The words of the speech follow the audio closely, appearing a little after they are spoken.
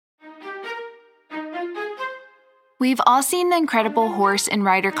We've all seen the incredible horse and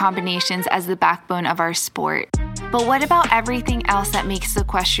rider combinations as the backbone of our sport. But what about everything else that makes the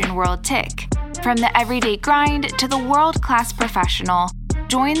equestrian world tick? From the everyday grind to the world-class professional,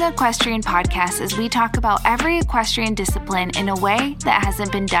 join the Equestrian Podcast as we talk about every equestrian discipline in a way that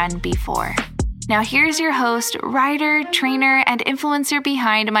hasn't been done before. Now here's your host, rider, trainer, and influencer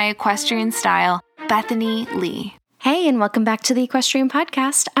behind my equestrian style, Bethany Lee. Hey, and welcome back to the Equestrian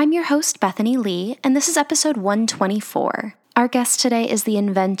Podcast. I'm your host, Bethany Lee, and this is episode 124. Our guest today is the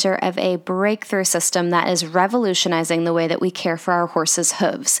inventor of a breakthrough system that is revolutionizing the way that we care for our horses'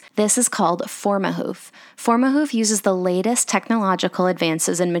 hooves. This is called FormaHoof. FormaHoof uses the latest technological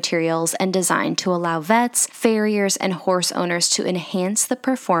advances in materials and design to allow vets, farriers, and horse owners to enhance the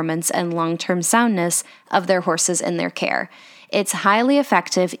performance and long-term soundness of their horses in their care. It's highly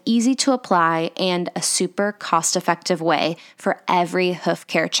effective, easy to apply, and a super cost-effective way for every hoof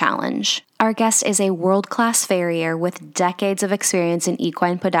care challenge. Our guest is a world-class farrier with decades of experience in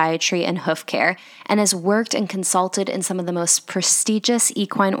equine podiatry and hoof care, and has worked and consulted in some of the most prestigious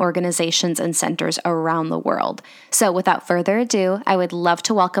equine organizations and centers around the world. So without further ado, I would love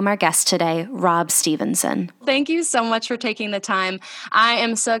to welcome our guest today, Rob Stevenson. Thank you so much for taking the time. I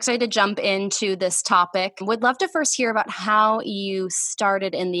am so excited to jump into this topic. Would love to first hear about how you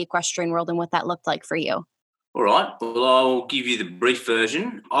started in the equestrian world and what that looked like for you. All right. Well, I'll give you the brief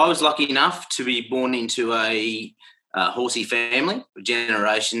version. I was lucky enough to be born into a horsey family,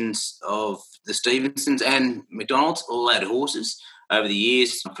 generations of the Stevensons and McDonald's all had horses over the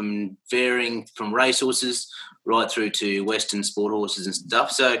years, from varying from racehorses right through to Western sport horses and stuff.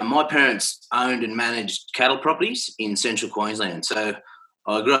 So my parents owned and managed cattle properties in central Queensland. So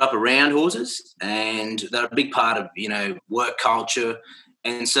I grew up around horses, and they're a big part of, work culture.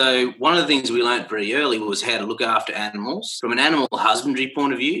 And so one of the things we learned very early was how to look after animals from an animal husbandry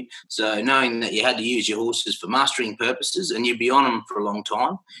point of view. So knowing that you had to use your horses for mustering purposes and you'd be on them for a long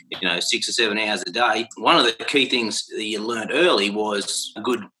time, 6 or 7 hours a day. One of the key things that you learned early was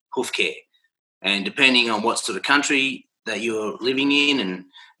good hoof care. And depending on what sort of country that you're living in and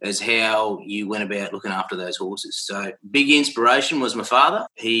as how you went about looking after those horses. So big inspiration was my father.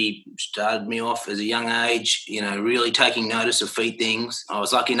 He started me off as a young age, really taking notice of feet things. I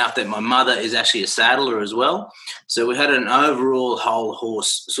was lucky enough that my mother is actually a saddler as well. So we had an overall whole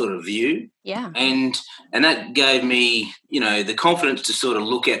horse sort of view. Yeah. And that gave me, the confidence to sort of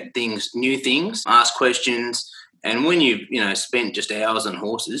look at things, new things, ask questions. And when you've, spent just hours on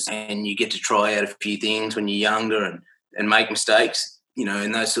horses and you get to try out a few things when you're younger and make mistakes,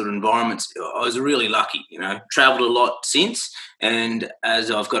 in those sort of environments, I was really lucky, travelled a lot since. And as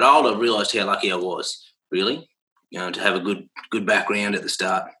I've got older, I realised how lucky I was, really, to have a good background at the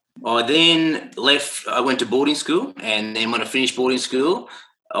start. I then left, I went to boarding school. And then when I finished boarding school,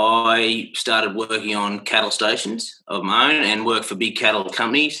 I started working on cattle stations of my own and worked for big cattle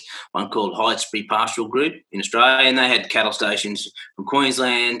companies, one called Hightsbury Pastoral Group in Australia. And they had cattle stations from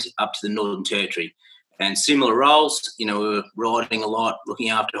Queensland up to the Northern Territory. And similar roles, we were riding a lot, looking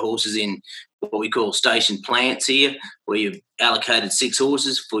after horses in what we call station plants here, where you've allocated 6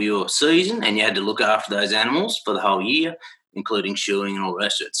 horses for your season and you had to look after those animals for the whole year, including shoeing and all the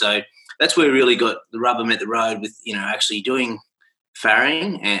rest of it. So that's where we really got the rubber met the road with, actually doing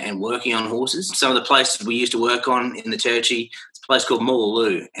farrowing and working on horses. Some of the places we used to work on in the territory, it's a place called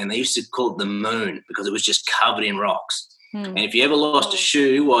Moolaloo, and they used to call it the Moon because it was just covered in rocks. And if you ever lost a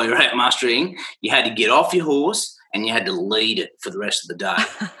shoe while you were at mustering, you had to get off your horse and you had to lead it for the rest of the day.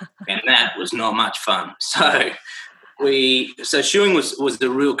 And that was not much fun. So shoeing was the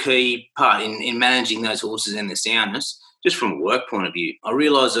real key part in managing those horses and their soundness, just from a work point of view. I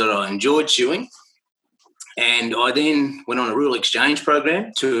realised that I enjoyed shoeing, and I then went on a rural exchange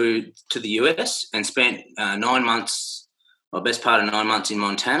program to the US and spent 9 months, my best part of 9 months in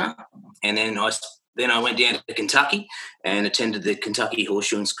Montana. And then I went down to Kentucky and attended the Kentucky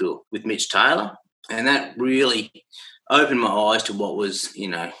Horseshoeing School with Mitch Taylor. And that really opened my eyes to what was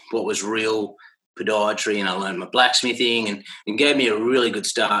real podiatry. And I learned my blacksmithing and gave me a really good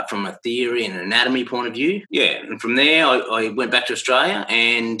start from a theory and an anatomy point of view. Yeah, and from there I went back to Australia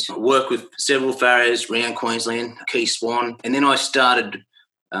and worked with several farriers around Queensland, Key Swan. And then I started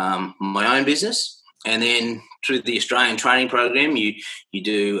my own business. And then through the Australian training program, you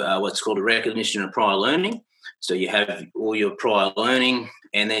do what's called a recognition of prior learning. So you have all your prior learning,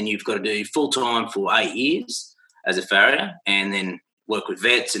 and then you've got to do full-time for 8 years as a farrier, and then work with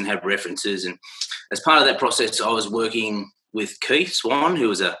vets and have references. And as part of that process, I was working with Keith Swan, who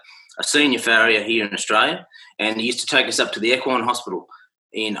was a senior farrier here in Australia, and he used to take us up to the equine hospital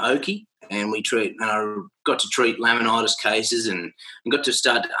in Oakey, and I got to treat laminitis cases and got to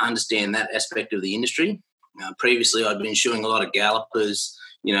start to understand that aspect of the industry. Previously, I'd been shoeing a lot of gallopers,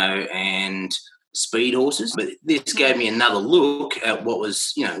 and speed horses, but this gave me another look at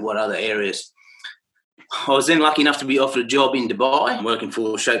what other areas. I was then lucky enough to be offered a job in Dubai working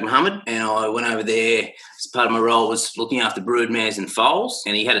for Sheikh Mohammed, and I went over there as part of my role was looking after broodmares and foals,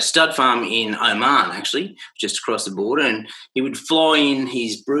 and he had a stud farm in Oman, actually, just across the border, and he would fly in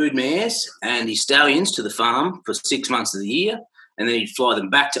his broodmares and his stallions to the farm for 6 months of the year, and then he'd fly them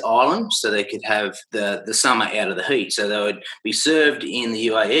back to Ireland so they could have the summer out of the heat. So they would be served in the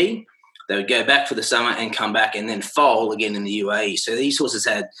UAE, they would go back for the summer and come back and then foal again in the UAE. So these horses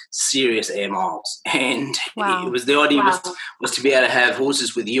had serious air miles. And the idea was to be able to have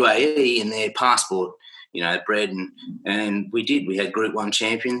horses with UAE in their passport, bred. And we did. We had Group 1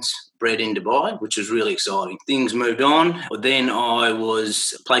 champions bred in Dubai, which was really exciting. Things moved on. Then I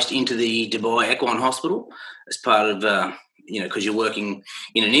was placed into the Dubai Equine Hospital as part of because you're working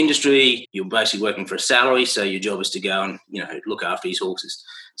in an industry, you're basically working for a salary, so your job is to go and, look after these horses.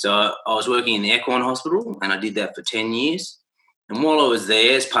 So I was working in the equine hospital, and I did that for 10 years. And while I was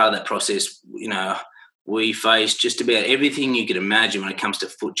there, as part of that process, we faced just about everything you could imagine when it comes to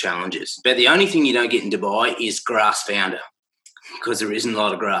foot challenges. But the only thing you don't get in Dubai is grass founder, because there isn't a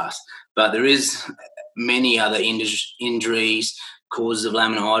lot of grass. But there is many other injuries, causes of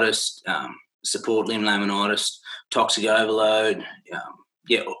laminitis, support limb laminitis, toxic overload,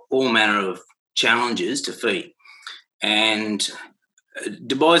 all manner of challenges to feet. And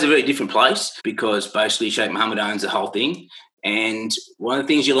Dubai is a very different place because basically Sheikh Mohammed owns the whole thing. And one of the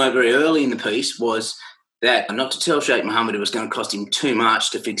things you learned very early in the piece was that not to tell Sheikh Mohammed it was going to cost him too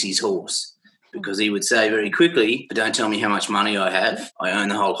much to fix his horse, because he would say very quickly, don't tell me how much money I have. I own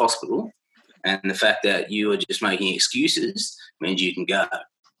the whole hospital. And the fact that you are just making excuses means you can go.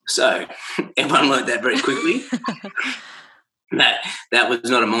 So everyone learned that very quickly. That was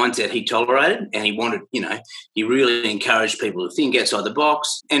not a mindset he tolerated, and he wanted, he really encouraged people to think outside the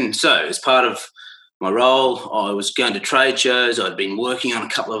box. And so as part of my role, I was going to trade shows. I'd been working on a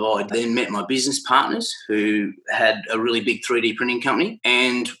couple of, I then met my business partners who had a really big 3D printing company,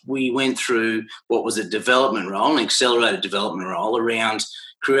 and we went through what was a development role, an accelerated development role around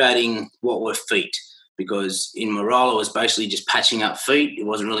creating what were feet. Because in my role, I was basically just patching up feet. It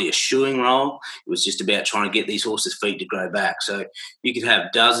wasn't really a shoeing role. It was just about trying to get these horses' feet to grow back. So you could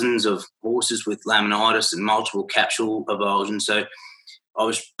have dozens of horses with laminitis and multiple capsule avulsions. So I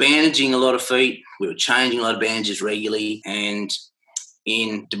was bandaging a lot of feet. We were changing a lot of bandages regularly. And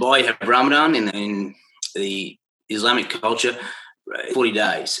in Dubai, you have Ramadan in the Islamic culture, 40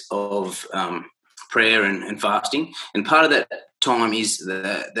 days of prayer and fasting. And part of that time is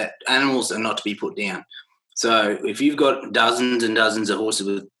that animals are not to be put down. So if you've got dozens and dozens of horses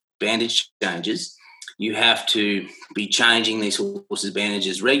with bandage changes, you have to be changing these horses'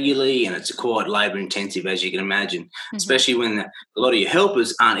 bandages regularly, and it's quite labour intensive, as you can imagine, especially when a lot of your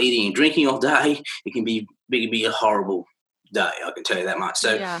helpers aren't eating and drinking all day. It can be a horrible day, I can tell you that much.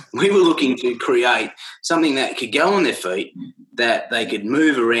 So we were looking to create something that could go on their feet, that they could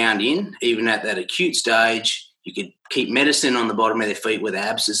move around in, even at that acute stage. You could keep medicine on the bottom of their feet where the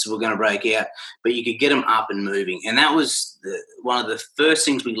abscesses were going to break out, but you could get them up and moving. And that was one of the first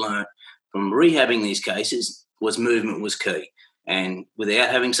things we learned from rehabbing these cases was movement was key. And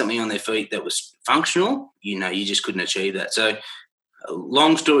without having something on their feet that was functional, you just couldn't achieve that. So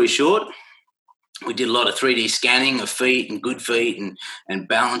long story short, we did a lot of 3D scanning of feet and good feet and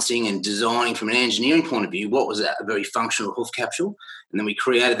balancing and designing from an engineering point of view what was a very functional hoof capsule. And then we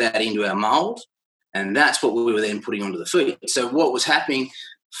created that into our mould. And that's what we were then putting onto the feet. So what was happening,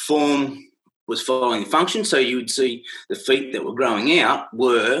 form was following function. So you would see the feet that were growing out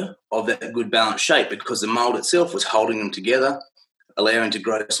were of that good balanced shape because the mould itself was holding them together, allowing to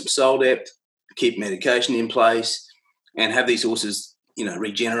grow some sole depth, keep medication in place, and have these horses,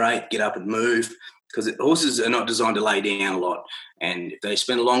 regenerate, get up and move, because horses are not designed to lay down a lot. And if they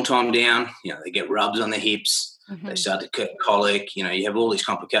spend a long time down, they get rubs on their hips, they start to get colic, you have all these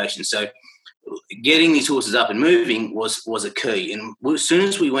complications. So getting these horses up and moving was a key. And as soon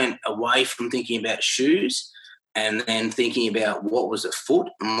as we went away from thinking about shoes and then thinking about what was a foot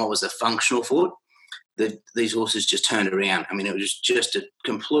and what was a functional foot, these horses just turned around. I mean, it was just a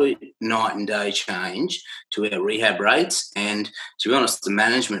complete night and day change to our rehab rates. And to be honest, the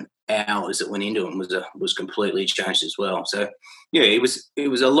management hours that went into them was completely changed as well. So, it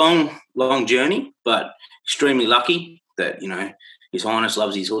was a long journey, but extremely lucky that, His Highness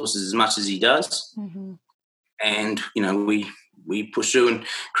loves his horses as much as he does. Mm-hmm. And, we pushed through and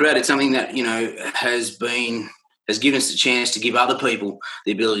created something that, has given us the chance to give other people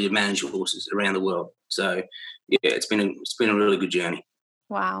the ability to manage horses around the world. So, it's been a really good journey.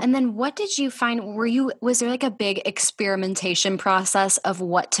 Wow. And then what did you find? Was there like a big experimentation process of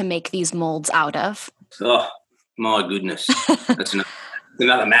what to make these molds out of? Oh, my goodness. That's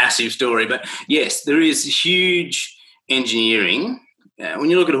another massive story. But yes, there is huge engineering. When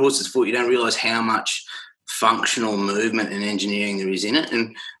you look at a horse's foot, you don't realise how much functional movement and engineering there is in it.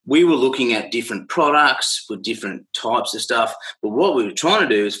 And we were looking at different products with different types of stuff. But what we were trying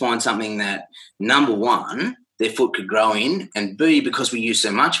to do is find something that, number one, their foot could grow in, and B, because we used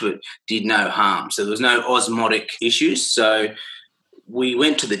so much of it, did no harm. So there was no osmotic issues. So we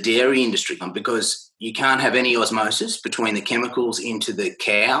went to the dairy industry because you can't have any osmosis between the chemicals into the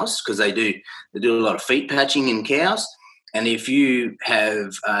cows because they do a lot of feet patching in cows. And if you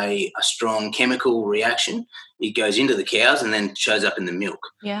have a strong chemical reaction, it goes into the cows and then shows up in the milk.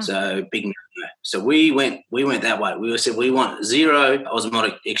 Yeah. So big no. So we went that way. We said we want zero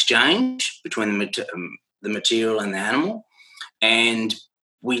osmotic exchange between the material and the animal, and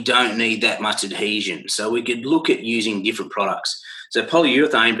we don't need that much adhesion. So we could look at using different products. So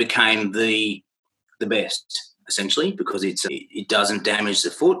polyurethane became the best, essentially, because it doesn't damage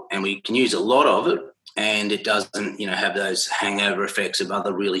the foot, and we can use a lot of it, and it doesn't, have those hangover effects of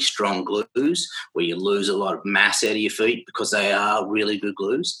other really strong glues where you lose a lot of mass out of your feet because they are really good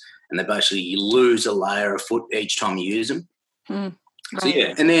glues, and they basically you lose a layer of foot each time you use them. Right. So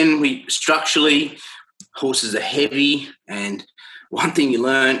yeah, and then we structurally, horses are heavy, and one thing you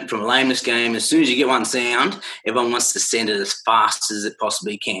learn from a lameness game, as soon as you get one sound, everyone wants to send it as fast as it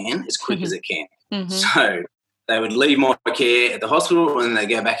possibly can, as quick as it can. Mm-hmm. So they would leave my care at the hospital and then they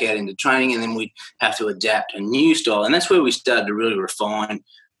go back out into training, and then we'd have to adapt a new style. And that's where we started to really refine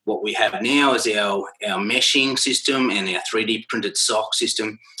what we have now is our meshing system and our 3D printed sock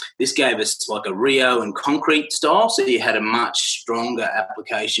system. This gave us like a Rio and concrete style, so you had a much stronger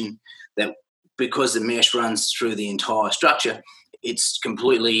application that because the mesh runs through the entire structure, it's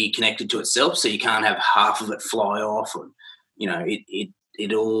completely connected to itself, so you can't have half of it fly off. Or,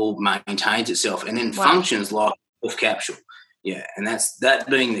 it all maintains itself and then functions like a hoof capsule. Yeah, and that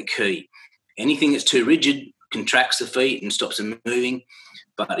being the key. Anything that's too rigid contracts the feet and stops them moving.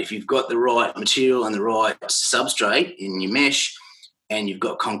 But if you've got the right material and the right substrate in your mesh and you've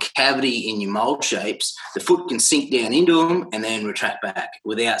got concavity in your mold shapes, the foot can sink down into them and then retract back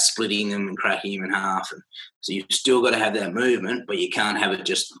without splitting them and cracking them in half. And so you've still got to have that movement, but you can't have it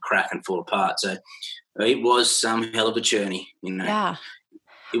just crack and fall apart. So it was some hell of a journey, Yeah.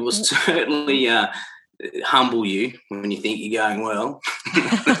 It will certainly humble you when you think you're going well.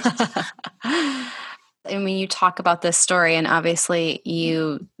 I mean, you talk about this story, and obviously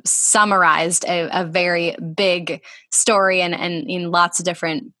you summarized a very big story and in lots of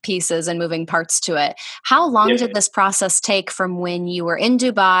different pieces and moving parts to it. How long did this process take from when you were in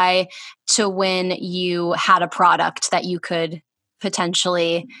Dubai to when you had a product that you could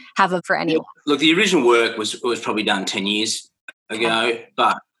potentially have for anyone? Look, the original work was probably done 10 years ago,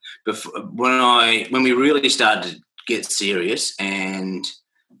 but when we really started to get serious, and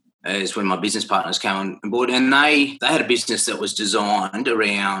is when my business partners came on board, and they had a business that was designed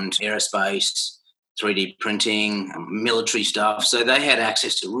around aerospace, 3D printing, military stuff. So they had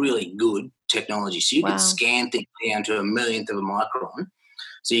access to really good technology. So you could scan things down to a millionth of a micron.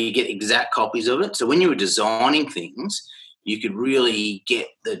 So you get exact copies of it. So when you were designing things, you could really get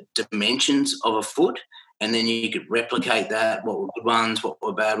the dimensions of a foot, and then you could replicate that, what were good ones, what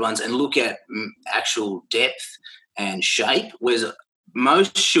were bad ones, and look at actual depth and shape. Whereas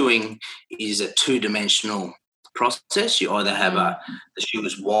most shoeing is a two-dimensional process. You either have the shoe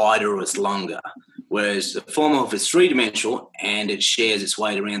is wider or it's longer, whereas the FormaHoof is three-dimensional and it shares its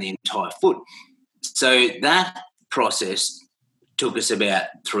weight around the entire foot. So that process took us about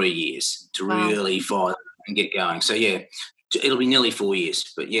 3 years to really fire and get going. So, yeah, it'll be nearly 4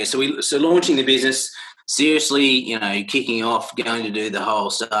 years. But, yeah, so launching the business, seriously, kicking off, going to do the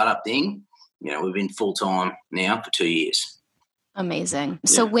whole startup thing, we've been full-time now for 2 years. Amazing. Yeah.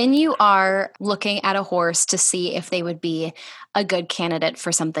 So when you are looking at a horse to see if they would be a good candidate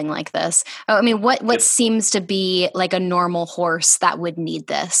for something like this, I mean, what seems to be like a normal horse that would need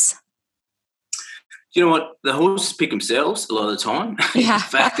this? You know what? The horses pick themselves a lot of the time. Yeah. In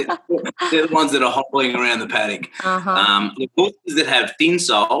fact, they're the ones that are hobbling around the paddock. The horses that have thin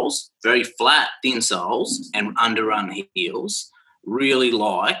soles, very flat, thin soles and underrun heels, really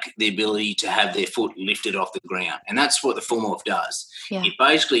like the ability to have their foot lifted off the ground. And that's what the FormaHoof does. Yeah. It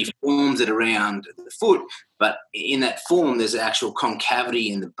basically forms it around the foot, but in that form there's actual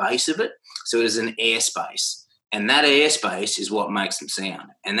concavity in the base of it. So there's an airspace. And that airspace is what makes them sound.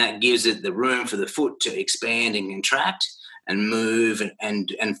 And that gives it the room for the foot to expand and contract and move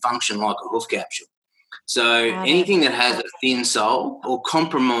and function like a hoof capsule. So anything that has a thin sole or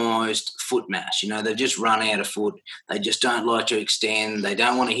compromised foot mass, they've just run out of foot. They just don't like to extend. They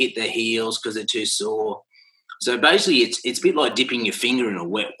don't want to hit their heels because they're too sore. So basically it's a bit like dipping your finger in a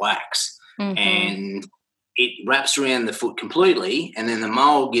wet wax, and it wraps around the foot completely, and then the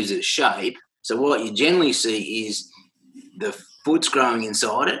mold gives it shape. So what you generally see is the foot's growing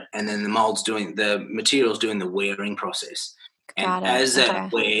inside it, and then the material's doing the wearing process. And as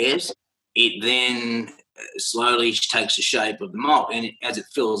that wears, it then slowly takes the shape of the mold, and as it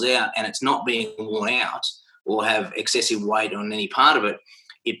fills out and it's not being worn out or have excessive weight on any part of it,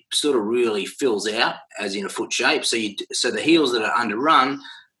 it sort of really fills out as in a foot shape. So the heels that are underrun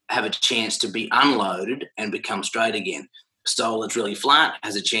have a chance to be unloaded and become straight again. Sole that's really flat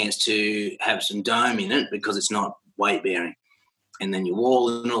has a chance to have some dome in it because it's not weight bearing. And then your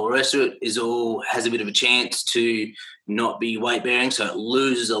wall and all the rest of it has a bit of a chance to not be weight bearing, so it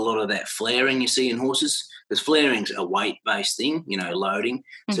loses a lot of that flaring you see in horses. Because flaring's a weight-based thing, loading.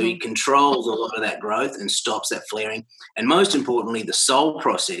 So it controls a lot of that growth and stops that flaring. And most importantly, the sole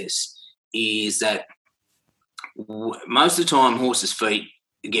process is that most of the time horses' feet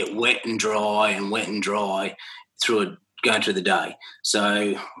get wet and dry going through the day.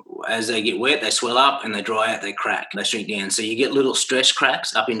 So as they get wet, they swell up, and they dry out, they crack, they shrink down. So you get little stress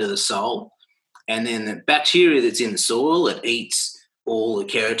cracks up into the sole, and then the bacteria that's in the soil, it eats all the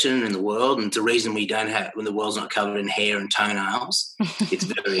keratin in the world, and it's the reason we don't have, when the world's not covered in hair and toenails, it's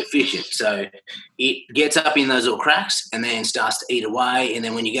very efficient. So it gets up in those little cracks and then starts to eat away, and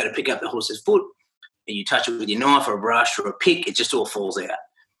then when you go to pick up the horse's foot and you touch it with your knife or a brush or a pick, it just all falls out.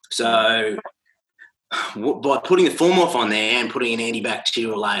 So by putting the FormaHoof on there and putting an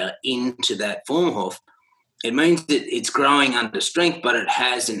antibacterial layer into that FormaHoof, it means that it's growing under strength, but it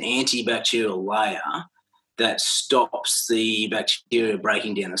has an antibacterial layer that stops the bacteria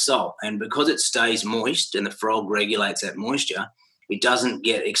breaking down the sole. And because it stays moist and the frog regulates that moisture, it doesn't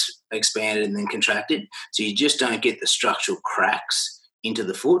get expanded and then contracted. So you just don't get the structural cracks into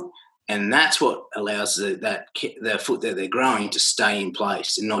the foot. And that's what allows the foot that they're growing to stay in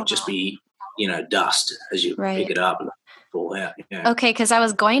place and not just be, dust as you pick it up and fall out. Yeah. Okay, because I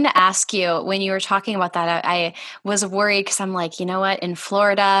was going to ask you when you were talking about that, I was worried because I'm like, you know what, in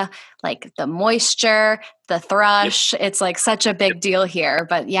Florida, like the moisture, the thrush, it's like such a big deal here.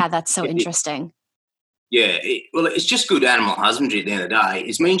 But yeah, that's so interesting. Yeah, it's just good animal husbandry at the end of the day.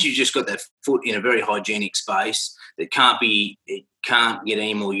 It means you just got that foot in a very hygienic space that it can't get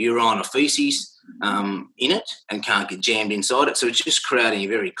any more urine or feces in it and can't get jammed inside it. So it's just creating a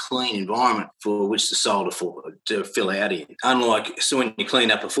very clean environment for which the sole to fill out in. Unlike, so when you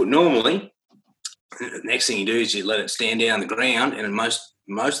clean up a foot normally, the next thing you do is you let it stand down the ground, and most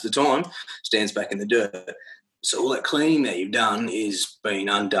of the time stands back in the dirt. So all that cleaning that you've done is being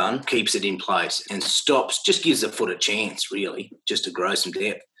undone, keeps it in place and just gives the foot a chance really just to grow some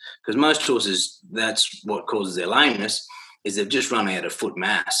depth. Because most horses, that's what causes their lameness, is they've just run out of foot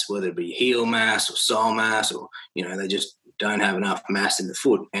mass, whether it be heel mass or sole mass, or, they just don't have enough mass in the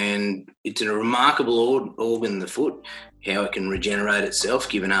foot. And it's a remarkable organ in the foot, how it can regenerate itself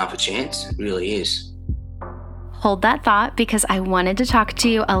given half a chance. It really is. Hold that thought, because I wanted to talk to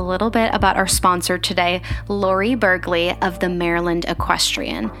you a little bit about our sponsor today, Lori Bergley of the Maryland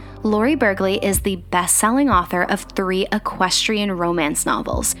Equestrian. Lori Bergley is the best-selling author of 3 equestrian romance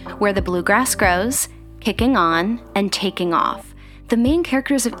novels, Where the Bluegrass Grows, Kicking On, and Taking Off. The main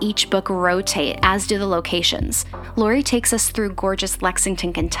characters of each book rotate, as do the locations. Lori takes us through gorgeous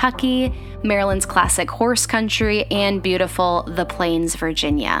Lexington, Kentucky, Maryland's classic horse country, and beautiful The Plains,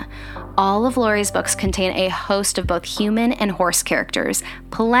 Virginia. All of Lori's books contain a host of both human and horse characters,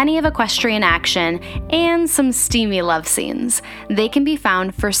 plenty of equestrian action, and some steamy love scenes. They can be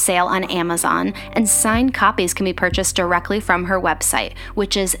found for sale on Amazon, and signed copies can be purchased directly from her website,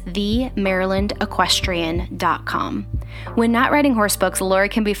 which is themarylandequestrian.com. When not writing horse books, Lori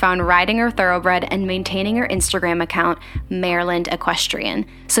can be found riding her thoroughbred and maintaining her Instagram account, Maryland Equestrian.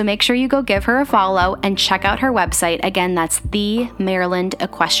 So make sure you go give her a follow and check out her website. Again, that's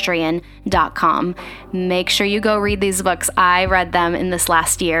themarylandequestrian.com. Make sure you go read these books. I read them in this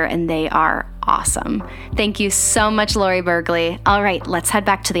last year, and they are awesome. Thank you so much, Lori Bergley. All right, let's head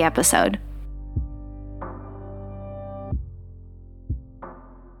back to the episode.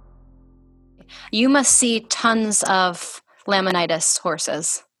 You must see tons of laminitis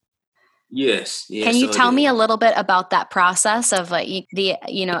horses. Yes. Can you tell me a little bit about that process of the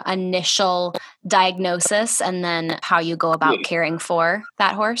initial diagnosis and then how you go about caring for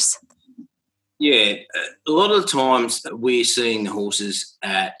that horse? Yeah, a lot of the times we're seeing the horses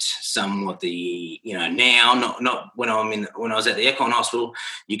at somewhat the, now, not when when I was at the equine hospital,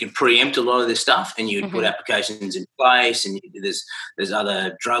 you can preempt a lot of this stuff, and you would put applications in place, and there's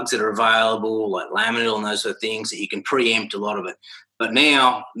other drugs that are available like Laminil and those sort of things that you can preempt a lot of it. But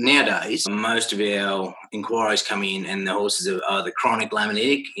nowadays, most of our inquiries come in, and the horses are either chronic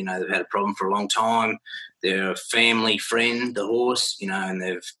laminitic, they've had a problem for a long time. They're a family friend, the horse,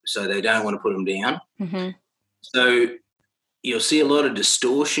 and so they don't want to put them down. Mm-hmm. So you'll see a lot of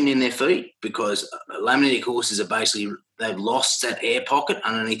distortion in their feet because laminitic horses are basically, they've lost that air pocket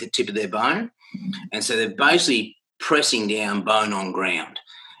underneath the tip of their bone. And so they're basically pressing down bone on ground.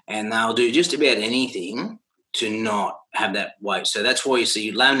 And they'll do just about anything to not have that weight. So that's why you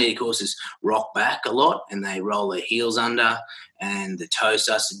see laminitic horses rock back a lot, and they roll their heels under, and the toe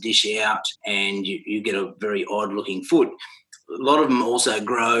starts to dish out, and you get a very odd-looking foot. A lot of them also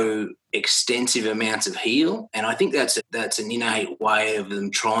grow extensive amounts of heel, and I think that's an innate way of them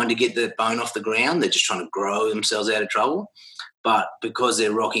trying to get the bone off the ground. They're just trying to grow themselves out of trouble. But because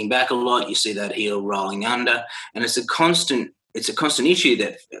they're rocking back a lot, you see that heel rolling under, and it's a constant issue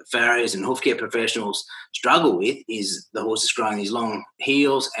that farriers and hoof care professionals struggle with, is the horse is growing these long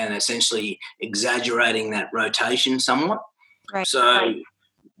heels and essentially exaggerating that rotation somewhat. Right. So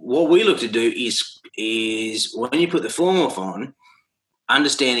what we look to do is when you put the FormaHoof on,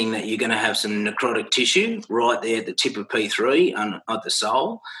 understanding that you're going to have some necrotic tissue right there at the tip of P3 at the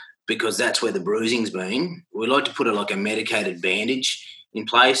sole, because that's where the bruising's been. We like to put a medicated bandage in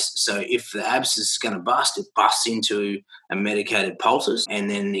place. So if the abscess is going to bust, it busts into a medicated poultice, and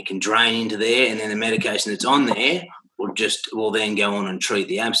then it can drain into there, and then the medication that's on there will then go on and treat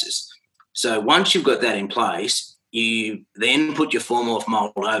the abscess. So once you've got that in place, you then put your FormaHoof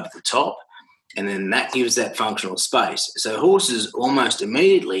mold over the top, and then that gives that functional space. So horses almost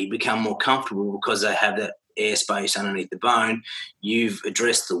immediately become more comfortable because they have that airspace underneath the bone. You've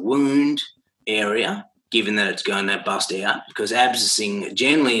addressed the wound area, given that it's going to bust out, because abscessing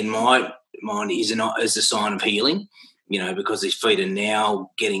generally in my mind is a sign of healing, because these feet are now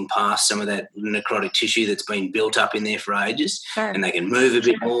getting past some of that necrotic tissue that's been built up in there for ages. Sure. And they can move a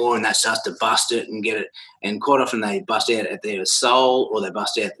bit more, and that starts to bust it and get it. And quite often they bust out at their sole, or they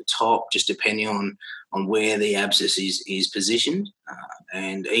bust out at the top, just depending on where the abscess is positioned.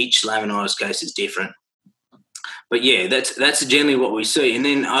 And each laminitis case is different. But yeah, that's generally what we see. And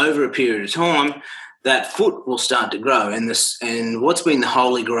then over a period of time, that foot will start to grow. And what's been the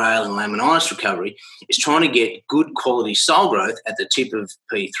holy grail in laminitis recovery is trying to get good quality sole growth at the tip of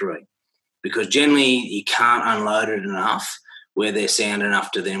P3, because generally you can't unload it enough where they're sound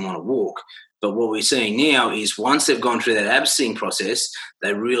enough to then want to walk. But what we're seeing now is once they've gone through that abscessing process,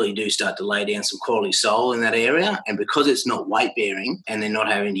 they really do start to lay down some quality sole in that area. And because it's not weight-bearing and they're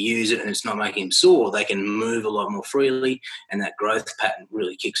not having to use it and it's not making them sore, they can move a lot more freely, and that growth pattern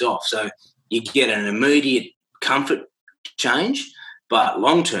really kicks off. So you get an immediate comfort change, but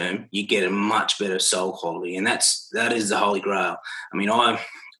long-term you get a much better sole quality, and that is the holy grail. I mean,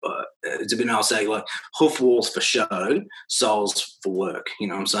 it's a bit, I'll say, like, hoof walls for show, soles for work. You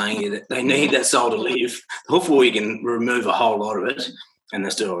know what I'm saying? They need that sole to live. The hoof wall, you can remove a whole lot of it and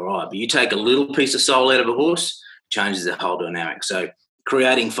they're still all right. But you take a little piece of sole out of a horse, changes the whole dynamic. So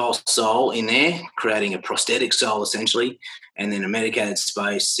creating false sole in there, creating a prosthetic sole essentially, and then a medicated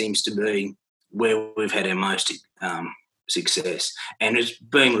space seems to be where we've had our most success. And it's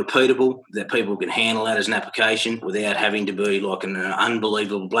being repeatable, that people can handle that as an application without having to be like an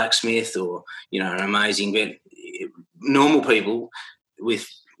unbelievable blacksmith or, an amazing vet. Normal people with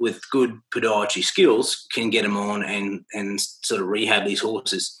good podiatry skills can get them on and sort of rehab these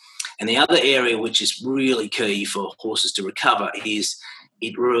horses. And the other area which is really key for horses to recover is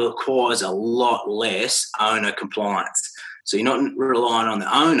it requires a lot less owner compliance. So you're not relying on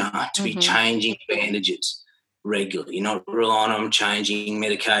the owner to be changing bandages regularly. You're not relying on them changing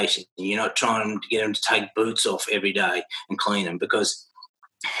medication. You're not trying to get them to take boots off every day and clean them, because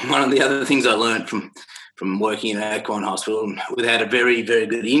one of the other things I learned from working in an equine hospital, and we had a very, very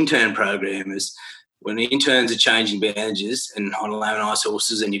good intern program, is when the interns are changing bandages and on laminitis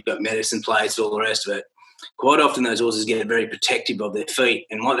horses and you've got medicine plates, all the rest of it, quite often those horses get very protective of their feet.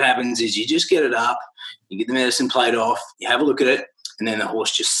 And what happens is you just get it up, you get the medicine plate off, you have a look at it, and then the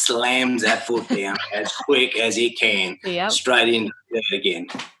horse just slams that foot down as quick as it can, straight into it again.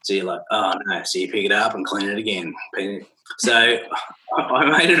 So you're like, oh, no. So you pick it up and clean it again. So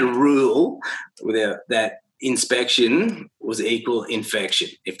I made it a rule that inspection was equal infection.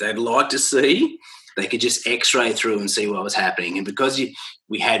 If they'd like to see, they could just x-ray through and see what was happening. And because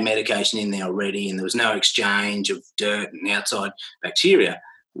we had medication in there already and there was no exchange of dirt and outside bacteria,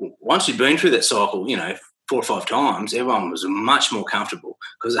 once we'd been through that cycle, 4 or 5 times, everyone was much more comfortable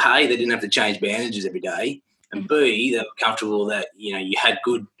because, A, they didn't have to change bandages every day, and B, they were comfortable that, you had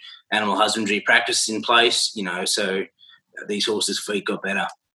good animal husbandry practice in place, so these horses' feet got better.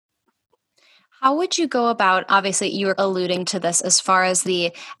 How would you go about, obviously you were alluding to this as far as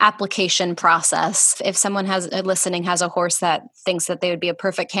the application process. If someone has a horse that thinks that they would be a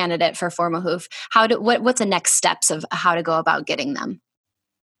perfect candidate for FormaHoof, what's the next steps of how to go about getting them?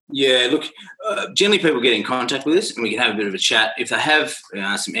 Yeah, look, generally people get in contact with us and we can have a bit of a chat. If they have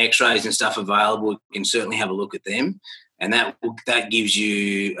some x-rays and stuff available, we can certainly have a look at them. And that gives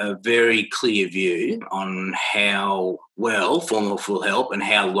you a very clear view on how well FormaHoof will help and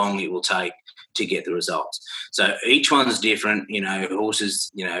how long it will take to get the results. So each one's different,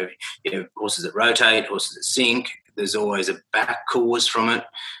 horses, you have horses that rotate, horses that sink. There's always a back cause from it,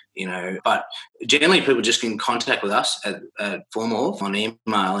 but generally people just get in contact with us at FormaHoof on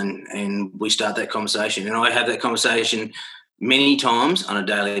email and we start that conversation. And I have that conversation many times on a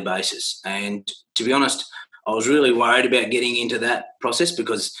daily basis. And to be honest, I was really worried about getting into that process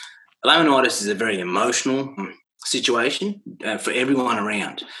because laminitis is a very emotional situation for everyone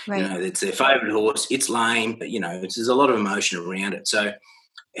around. Right. It's their favourite horse. It's lame, but there's a lot of emotion around it. So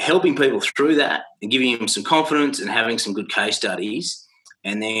helping people through that and giving them some confidence and having some good case studies,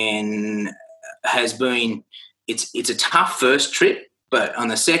 and then it's a tough first trip, but on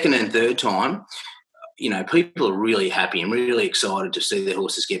the second and third time, people are really happy and really excited to see their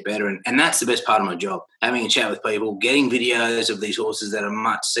horses get better. And that's the best part of my job, having a chat with people, getting videos of these horses that are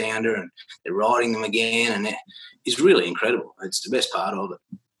much sounder and they're riding them again. And it's really incredible. It's the best part of it.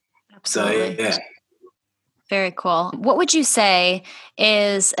 Absolutely. So, yeah. Very cool. What would you say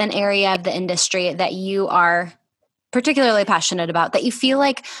is an area of the industry that you are particularly passionate about, that you feel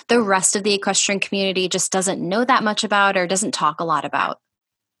like the rest of the equestrian community just doesn't know that much about or doesn't talk a lot about?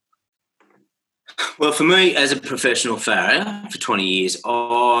 Well, for me, as a professional farrier for 20 years,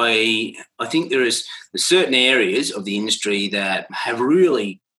 I think there's certain areas of the industry that have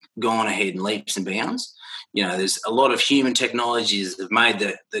really gone ahead in leaps and bounds. There's a lot of human technologies that have made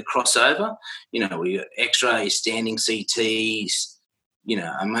the crossover. We got X-rays, standing CTs,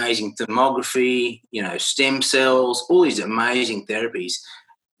 amazing thermography, stem cells, all these amazing therapies.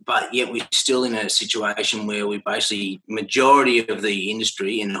 But yet we're still in a situation where we basically, majority of the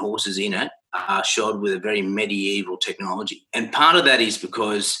industry and the horses in it are shod with a very medieval technology. And part of that is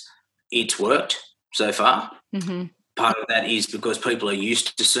because it's worked so far. Mm-hmm. Part of that is because people are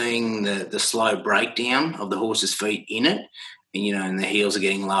used to seeing the slow breakdown of the horse's feet in it. And the heels are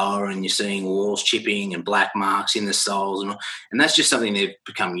getting lower and you're seeing walls chipping and black marks in the soles and that's just something they've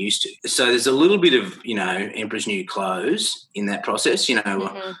become used to. So there's a little bit of, emperor's new clothes in that process.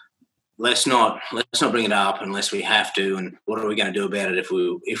 Mm-hmm. Let's not bring it up unless we have to, and what are we going to do about it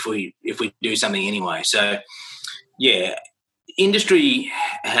if we do something anyway? So yeah, industry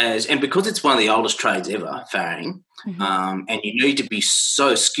has, and because it's one of the oldest trades ever, farrieing, mm-hmm. And you need to be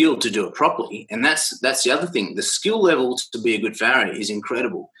so skilled to do it properly. And that's the other thing. The skill level to be a good farrier is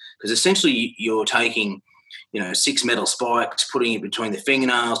incredible because essentially you're taking, 6 metal spikes, putting it between the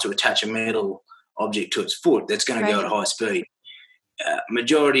fingernails to attach a metal object to its foot that's going to go at high speed.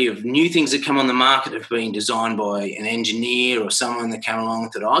 Majority of new things that come on the market have been designed by an engineer or someone that came along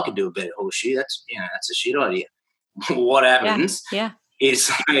and thought, I could do a better horseshoe. That's a shit idea. What happens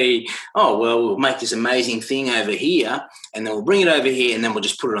is say, we'll make this amazing thing over here and then we'll bring it over here and then we'll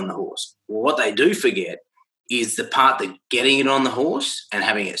just put it on the horse. Well, what they do forget is the part that getting it on the horse and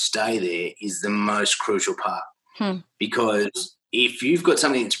having it stay there is the most crucial part. Because if you've got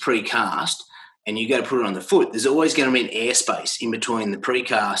something that's precast and you go to put it on the foot, there's always going to be an airspace in between the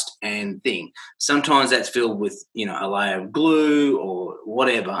precast and thing. Sometimes that's filled with, a layer of glue or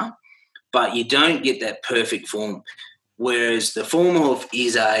whatever, but you don't get that perfect form. Whereas the FormaHoof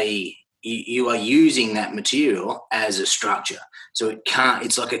is you are using that material as a structure. So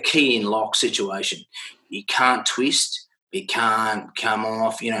it's like a key and lock situation. You can't twist, it can't come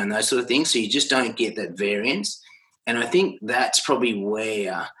off, and those sort of things. So you just don't get that variance. And I think that's probably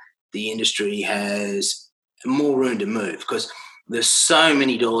where the industry has more room to move because there's so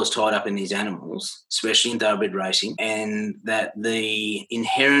many dollars tied up in these animals, especially in thoroughbred racing, and that the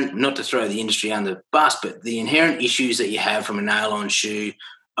inherent, not to throw the industry under the bus, but the inherent issues that you have from a nail-on shoe,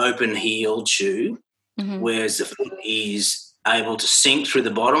 open-heeled shoe, mm-hmm. whereas the foot is able to sink through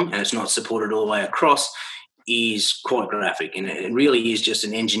the bottom and it's not supported all the way across, is quite graphic. And it really is just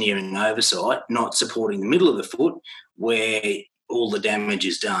an engineering oversight, not supporting the middle of the foot where all the damage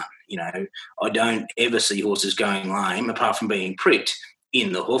is done. I don't ever see horses going lame apart from being pricked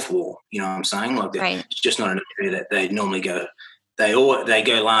in the hoof wall. You know what I'm saying? Like it's just not an area that they they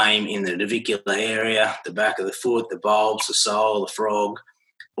go lame in the navicular area, the back of the foot, the bulbs, the sole, the frog,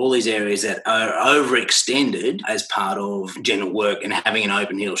 all these areas that are overextended as part of general work and having an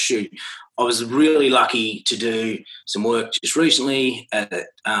open heel shoe. I was really lucky to do some work just recently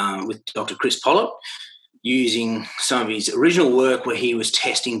with Dr. Chris Pollock, using some of his original work where he was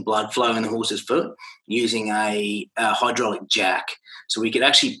testing blood flow in the horse's foot using a hydraulic jack. So we could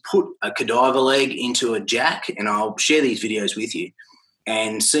actually put a cadaver leg into a jack, and I'll share these videos with you,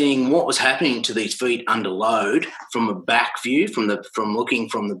 and seeing what was happening to these feet under load from a back view, from looking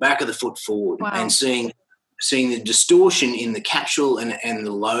from the back of the foot forward. Wow. And seeing the distortion in the capsule and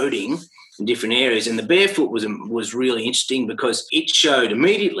the loading in different areas. And the barefoot was really interesting because it showed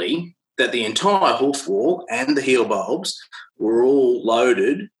immediately that the entire hoof wall and the heel bulbs were all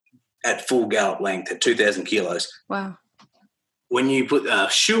loaded at full gallop length at 2,000 kilos. Wow. When you put a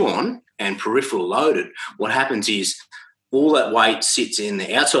shoe on and peripheral loaded, what happens is all that weight sits in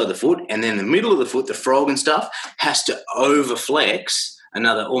the outside of the foot, and then the middle of the foot, the frog and stuff, has to overflex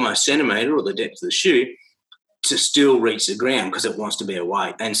another almost centimetre, or the depth of the shoe, to still reach the ground because it wants to bear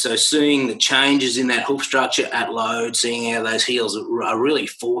weight. And so seeing the changes in that hoof structure at load, seeing how those heels are really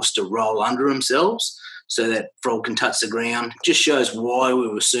forced to roll under themselves so that frog can touch the ground, just shows why we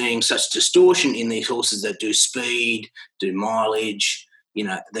were seeing such distortion in these horses that do speed, do mileage,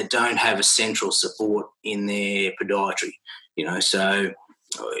 that don't have a central support in their podiatry. So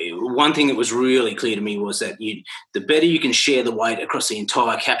one thing that was really clear to me was that the better you can share the weight across the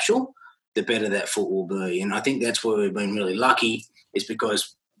entire capsule, the better that foot will be. And I think that's where we've been really lucky, is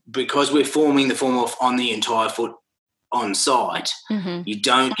because we're forming the FormaHoof on the entire foot on site, you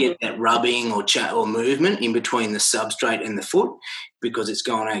don't get that rubbing or movement in between the substrate and the foot, because it's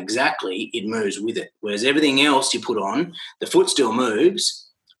gone exactly, it moves with it. Whereas everything else you put on, the foot still moves,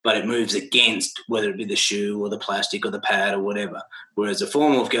 but it moves against, whether it be the shoe or the plastic or the pad or whatever, whereas the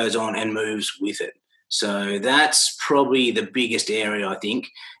FormaHoof goes on and moves with it. So that's probably the biggest area, I think.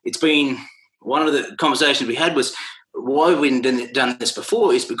 It's been one of the conversations we had was why we hadn't done this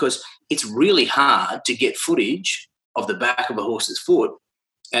before is because it's really hard to get footage of the back of a horse's foot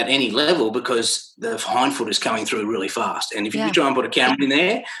at any level because the hind foot is coming through really fast. And if you try and put a camera in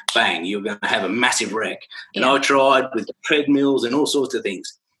there, bang, you're going to have a massive wreck. And I tried with treadmills and all sorts of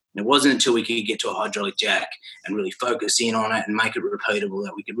things. And it wasn't until we could get to a hydraulic jack and really focus in on it and make it repeatable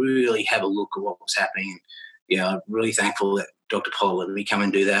that we could really have a look at what was happening. I'm really thankful that Dr. Poll let me come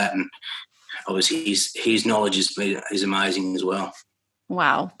and do that. And obviously his knowledge is amazing as well.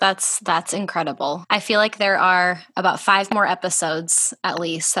 Wow, that's incredible. I feel like there are about 5 more episodes at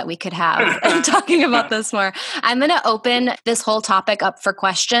least that we could have talking about this more. I'm going to open this whole topic up for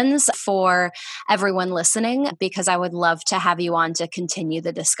questions for everyone listening, because I would love to have you on to continue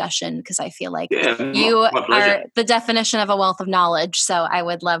the discussion, because I feel like you are the definition of a wealth of knowledge. So I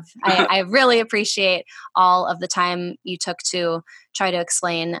would love, I really appreciate all of the time you took to try to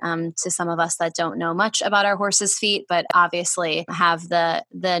explain to some of us that don't know much about our horses' feet, but obviously have the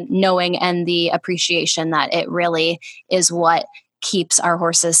knowing and the appreciation that it really is what keeps our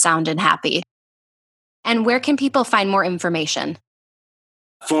horses sound and happy. And where can people find more information?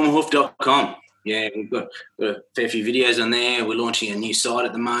 FormaHoof.com. Yeah, we've got a fair few videos on there. We're launching a new site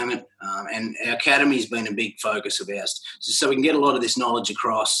at the moment, and our academy has been a big focus of ours, so we can get a lot of this knowledge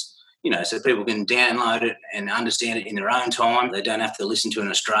across, so people can download it and understand it in their own time. They don't have to listen to an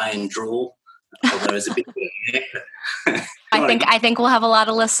Australian drawl, although it's a bit I think we'll have a lot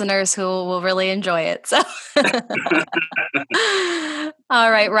of listeners who will really enjoy it. So.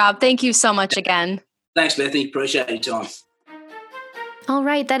 All right, Rob, thank you so much again. Thanks, Bethany. Appreciate your time. All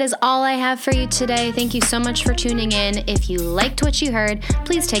right, that is all I have for you today. Thank you so much for tuning in. If you liked what you heard,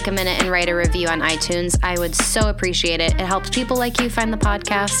 please take a minute and write a review on iTunes. I would so appreciate it. It helps people like you find the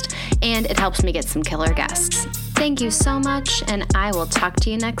podcast, and it helps me get some killer guests. Thank you so much, and I will talk to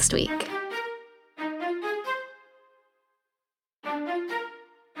you next week.